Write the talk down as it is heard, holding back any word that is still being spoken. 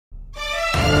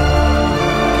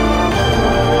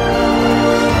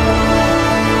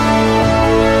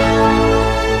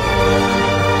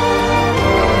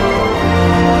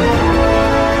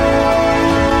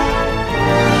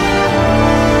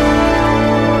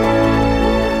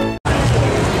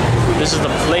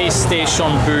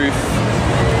PlayStation booth.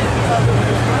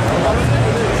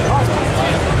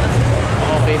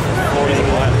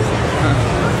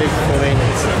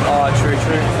 Oh, true.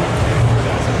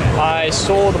 I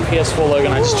saw the PS4 logo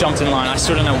and I just jumped in line. I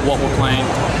still don't know what we're playing.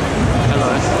 Hello.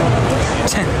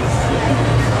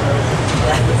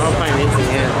 I'm playing anything,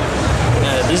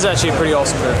 Yeah, this is actually a pretty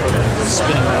awesome booth.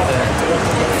 Spinning right there.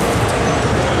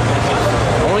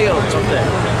 I want to get on top there.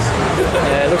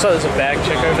 Yeah, it looks like there's a bag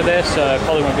check over there, so I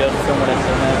probably won't be able to film whatever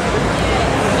in there.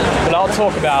 But I'll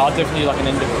definitely do like an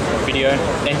end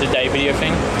of day video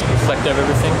thing, reflect over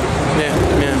everything. Yeah.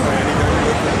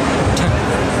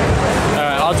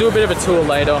 Alright, I'll do a bit of a tour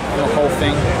later on the whole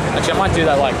thing. Actually, I might do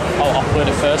that, like, I'll upload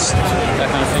it first, that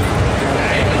kind of thing.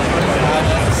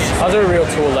 I'll do a real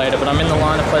tour later, but I'm in the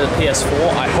line to play the PS4,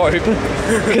 I hope.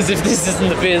 Because if this isn't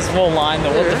the PS4 line,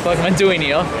 then what the fuck am I doing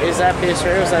here? Is that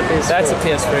PS3 or is that PS4? That's a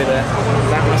PS3 there.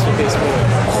 That must be PS4.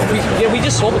 Oh, we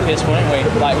just saw the PS4, didn't we?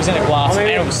 Like, it was in a glass, and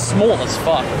it was small as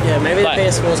fuck. Yeah, maybe like, the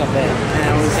PS4's up there.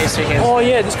 And the PS3 games. Oh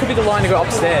yeah, this could be the line to go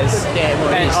upstairs. Yeah,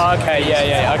 it is. Oh, okay,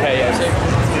 yeah. So,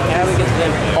 how do we get to them?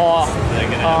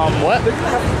 What?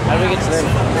 How do we get to them?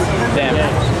 Damn. Yeah.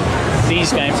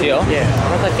 These games here? Yeah.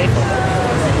 What are they for?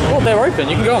 Well, they're open.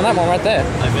 You can go on that one right there.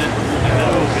 That's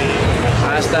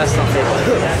not FIFA.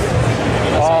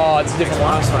 Oh, it's a different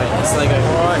one. It's Lego.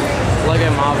 Lego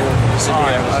Marvel.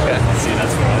 Okay.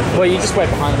 Well, you just wait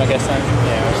behind them, I guess, then.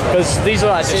 Yeah. Because these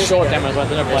are like just short demos, like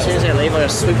they're no as soon as they leave, I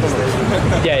just swoop on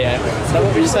them. Yeah. So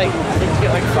what we just like, I think you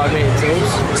get like 5 minute deals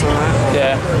or something like that.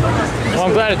 Yeah.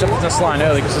 Well, I'm glad I jumped in this line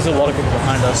early because there's a lot of people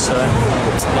behind us, so.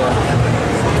 Yeah.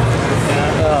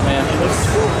 Oh man.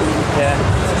 Yeah.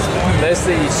 There's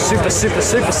the super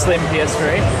slim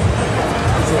PS3.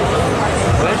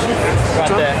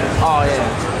 Right there. Oh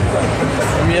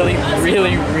yeah.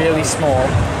 Really small.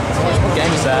 What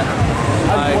game is that?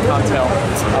 I can't tell.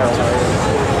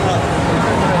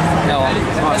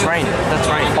 Oh, it's Rain. That's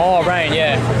Rain. Oh, Rain,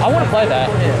 yeah. I want to play that.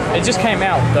 Yeah. It just came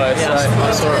out though. Yeah, so.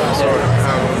 I saw it.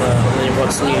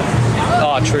 What's new?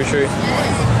 Oh, true.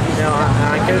 No,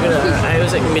 I googled it. It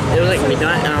was like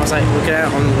midnight, and I was like looking at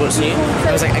it on what's new.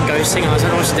 There was like a ghost thing. I was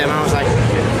like, watch the demo. I was like,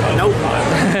 nope.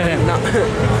 No.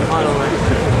 I don't know.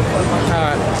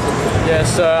 Alright. Yeah,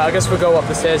 so I guess we'll go up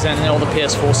the stairs and all the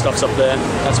PS4 stuff's up there.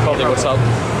 That's probably what's up.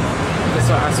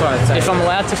 That's what I'd say. If I'm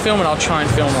allowed to film it, I'll try and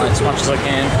film it as much as I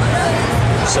can.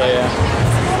 So yeah.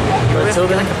 But until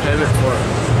then, like a permit for it.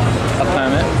 A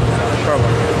permit?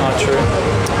 Probably. Oh, true.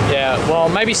 Yeah, well,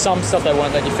 maybe some stuff they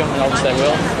won't let you film, and obviously they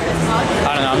will.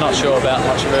 I don't know, I'm not sure about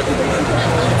much of it.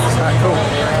 Alright, cool.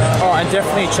 Oh, and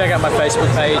definitely check out my Facebook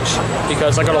page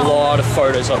because I got a lot of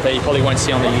photos up there you probably won't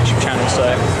see on the YouTube channel,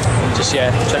 so just,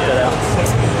 yeah, check that out.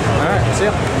 Alright, see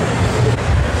ya.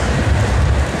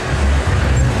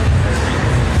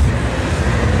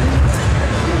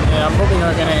 Yeah, I'm probably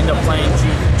not going to end up playing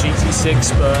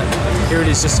GT6, but here it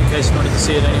is just in case you wanted to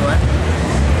see it anyway.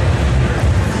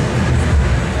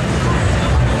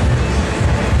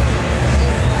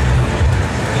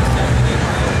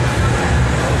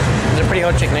 Pretty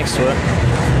hot chick next to it.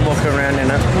 I'm walking around in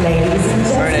it.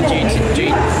 We're in a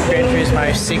Gran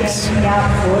Turismo 6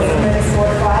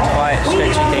 tight,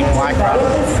 stretchy thing, lycra.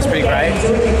 It's pretty great.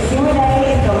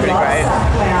 Pretty great.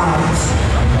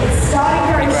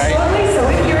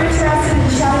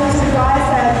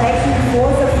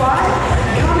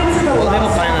 Well, people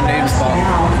playing the noob spot.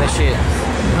 They're shit.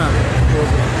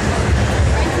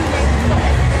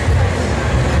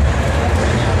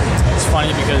 It's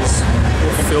funny because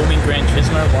we're filming Gran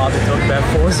Turismo while they talk about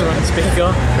Forza on the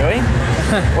speaker. Really?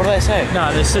 What do they say?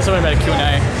 No, this is something about a Q&A.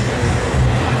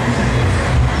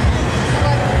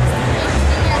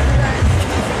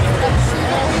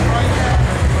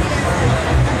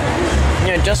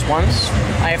 You know, just once,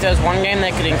 like if there was one game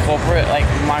that could incorporate like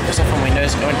Microsoft and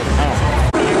Windows going,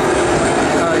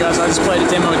 Alright guys, I just played a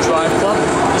demo of Drive Club.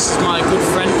 This is my good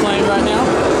friend playing right now.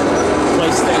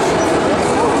 PlayStation 4.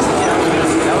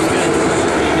 that was good.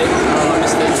 Oh, I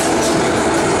missed it.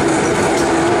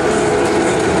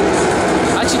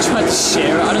 I actually tried to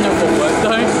share it. I don't know if it worked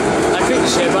though. I clicked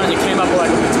the share button and it came up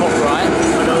like on the top right,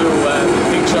 like a little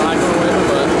picture icon or whatever,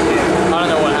 but I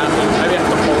don't know what happened. Maybe I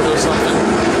have to hold it or something.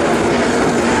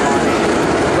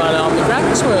 But the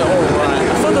graphics were alright.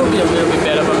 I thought they would be a little bit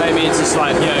better, but maybe it's just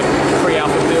like, you know,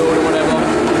 pre-alpha build or whatever.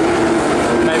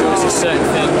 Maybe it was just certain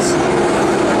things.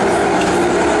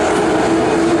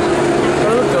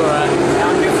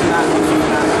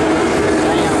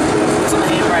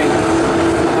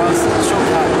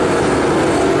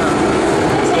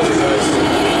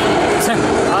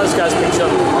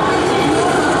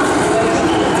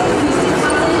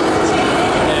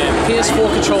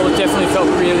 PS4 controller definitely felt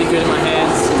really good in my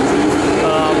hands.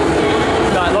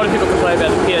 A lot of people complain about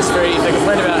the PS3. They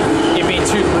complain about it being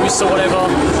too loose or whatever,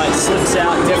 like it slips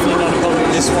out. Definitely not a problem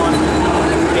with this one.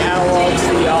 The analogs,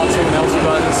 the R2 and L2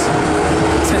 buttons.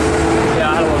 Yeah,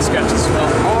 I had a lot of scratches as well.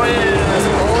 Oh yeah!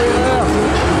 Oh yeah!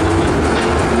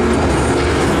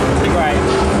 Pretty great.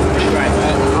 Pretty great,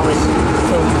 man.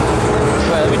 Cool.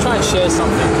 Wait, let me try and share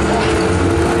something.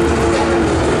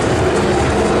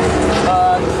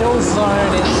 Kill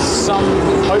zone is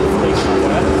hopefully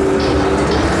somewhere.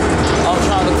 I'll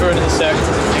try and look through it in a sec.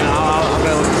 I'll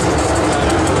go look.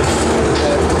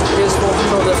 PS4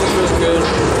 control definitely feels good.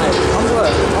 Hey, I'm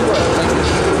glad. Thank you.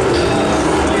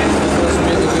 Feels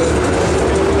really good.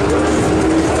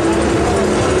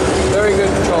 Very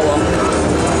good controller.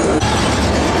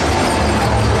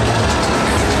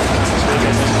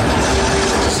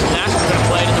 Snack, I'm gonna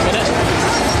play it in a minute.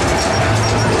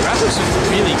 Graphics are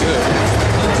really good.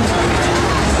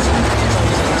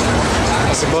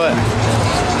 That's a bullet.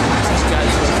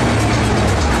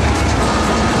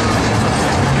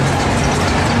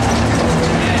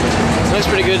 Looks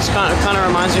pretty good. It kind of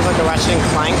reminds me of like a Ratchet and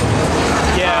Clank.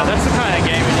 Yeah, that's the kind of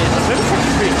game it is. But it's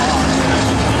actually pretty hard.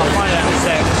 I'll find out in a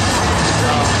sec.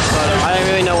 I don't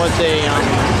really know what the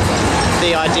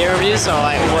idea of it is, or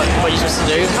like what you're supposed to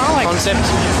do. Kind of like concept.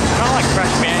 Kind of like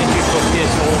Crash Bandicoot for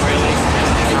PS4, really.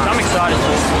 I'm excited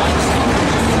for it.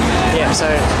 Yeah. So.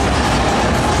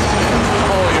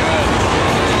 Oh yeah.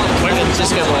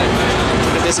 Disco ball.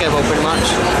 The disco ball, pretty much.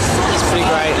 It's pretty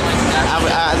great. At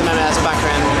the moment, that's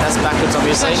backwards,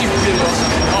 obviously. It's actually really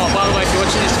awesome. Oh, by the way, if you're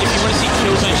watching this, if you want to see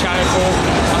Killzone Shadowfall,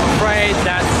 I'm afraid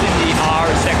that's in the R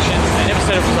section. They never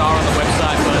said it was R on the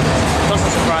website, but it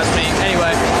doesn't surprise me.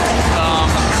 Anyway,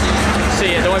 so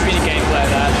yeah, there won't be any gameplay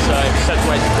of that, so just have to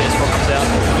wait till PS4 comes out.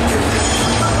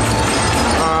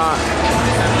 Alright.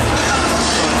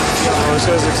 Let's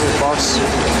go to the boss.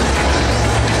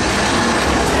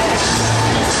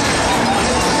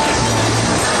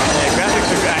 Yeah,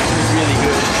 graphics are actually really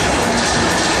good.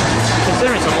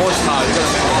 Considering it's a horse car, you've got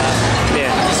to remember that. Yeah.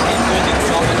 Just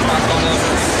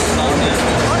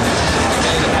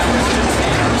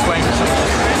waiting for something.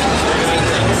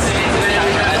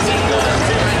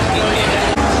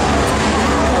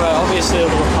 Well, obviously a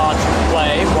little hard to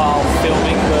play while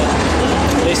filming, but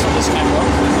at least on this camera.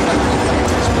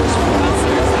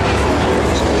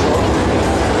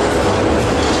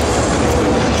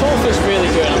 Control feels really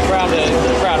good. I'm proud of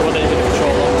what they did with the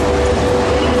controller.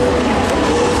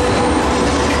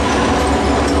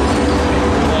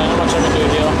 Yeah, not much I can do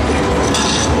here.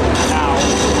 Ow.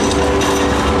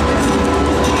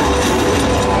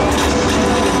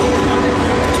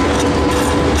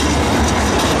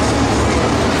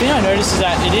 The thing I noticed is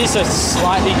that it is a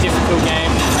slightly difficult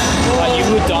game. Like you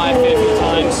would die a fair few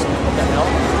times. What the hell?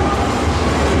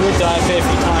 You would die a fair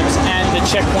few times, and the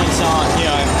checkpoints aren't,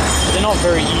 they're not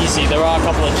very easy. There are a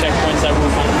couple of checkpoints that will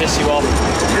kind of piss you off,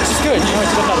 which is good.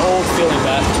 It's got that old feeling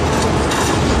back.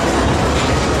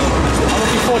 I'm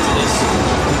looking forward to this.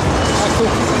 Alright, cool.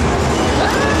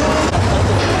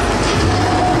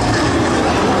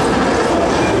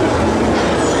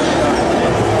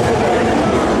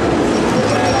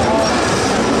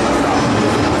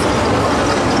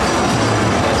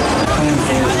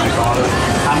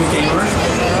 I'm a gamer,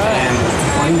 and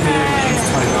playing video games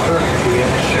with my daughter, and we get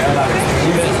to share that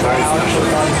experience. It's very special.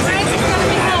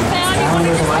 And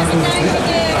there's a lot of things to do that.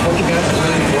 I hope you guys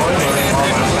really enjoy learning more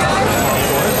about that.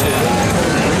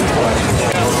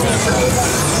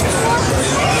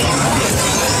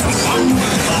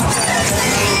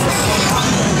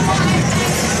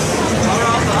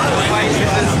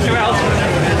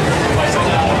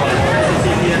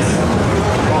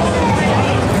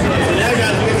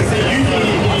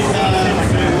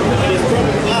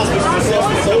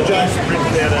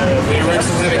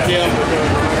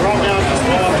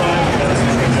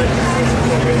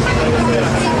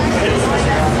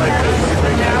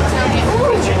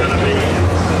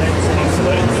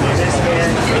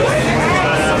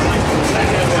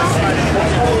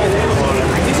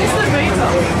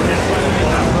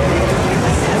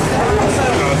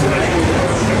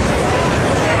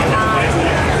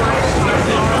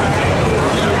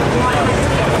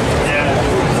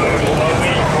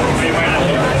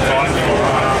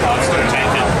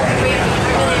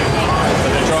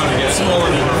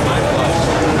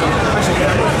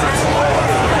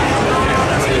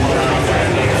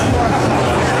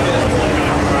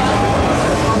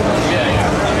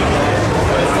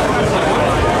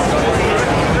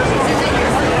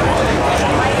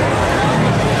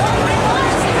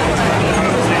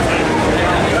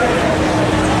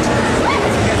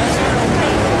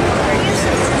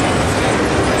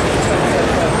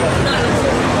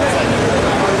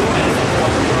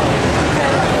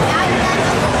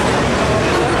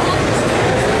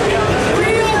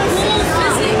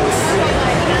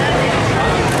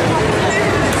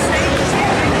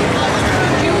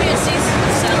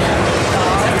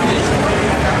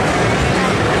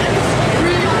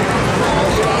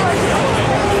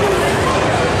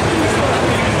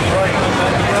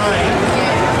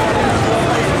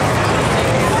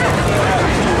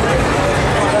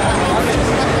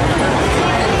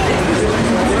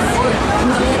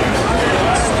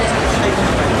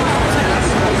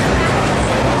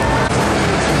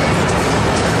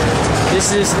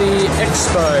 is the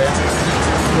Expo.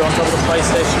 We're on top of the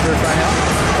PlayStation booth right now.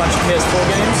 A bunch of PS4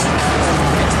 games.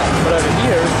 But over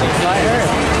here is the entire area.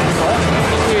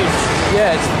 Huge.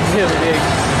 Yeah, it's really big.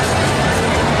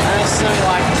 And it's so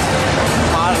like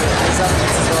part of it. There's other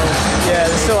bits as well. Yeah,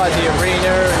 there's still like the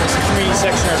arena, and there's a community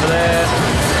section over there.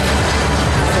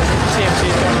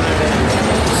 TMT's going over there.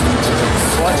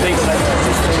 What big is that?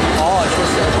 Oh, it's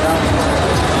just over there.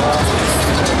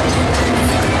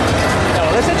 Yeah,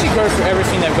 well, let's actually go through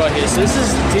everything they've got here. So this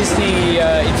is Disney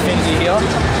Infinity here.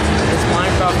 There's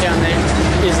Minecraft down there.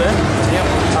 Is it? Yep.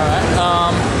 Alright.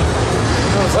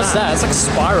 What's that? It's like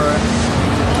Spyro.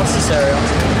 What's this area?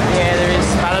 Yeah, there is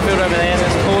Battlefield over there.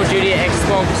 There's Call of Duty,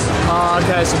 Xbox. Oh,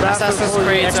 okay, so Assassin's Battlefield,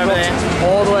 Creed Xbox, over there.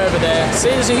 all the way over there. See,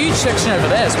 there's a huge section over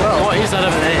there as well. What is that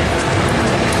over there?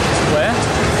 Where?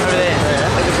 Over there.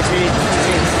 Yeah. Like a computer.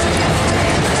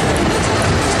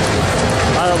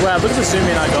 Wow, look at the zoom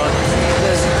in I got. What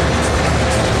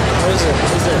is it?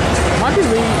 It might be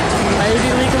maybe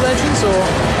League of Legends or...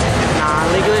 Nah,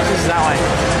 League of Legends is that way.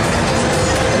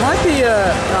 It might be, no,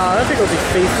 I don't think it'll be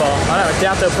FIFA. I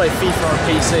doubt they'll play FIFA on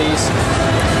PCs.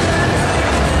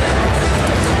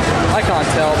 I can't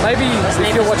tell. Maybe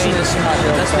if you're watching this, you might be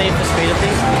able to That's tell. Need for Speed, I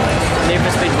think. Need for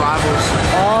Speed Rivals.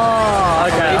 Oh,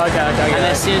 okay. And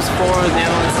there's Sims 4 and the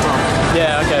other one's not.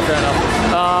 Yeah, okay, fair enough.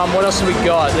 What else have we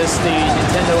got? There's the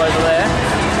Nintendo over there.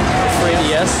 The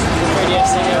 3DS.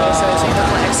 3DS thing over there, so you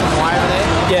got like X and Y over there.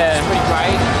 Yeah. It's pretty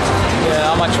great. Yeah,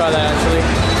 I might try that actually.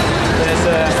 There's over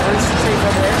there,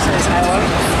 so there's Halo.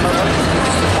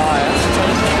 oh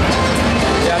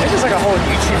yeah. Yeah, I think there's like a whole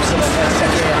YouTube sort of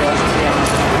section of it.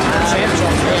 Champ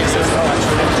Shop as well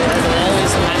actually. Over there,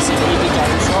 there's a massive EB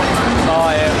Games shop.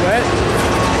 Oh yeah, where?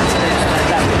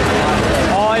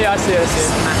 Oh yeah, I see it.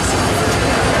 It's massive.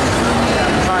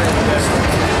 Yeah, I'm trying to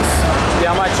yeah,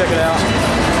 I might check it out.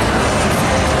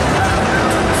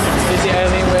 There's the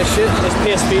Alienware shit. There's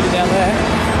PS Vita down there.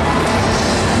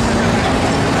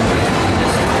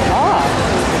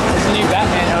 There's a new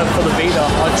Batman for the Vita.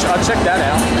 I'll check that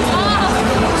out.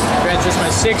 Gran Turismo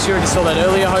 6, you already saw that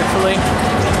earlier, hopefully.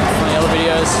 One of the other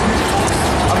videos.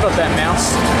 I've got that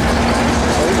mouse.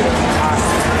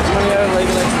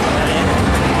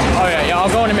 Oh yeah,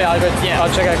 I'll go in a minute. I'll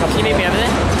check out a couple. Can you meet me over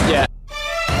there?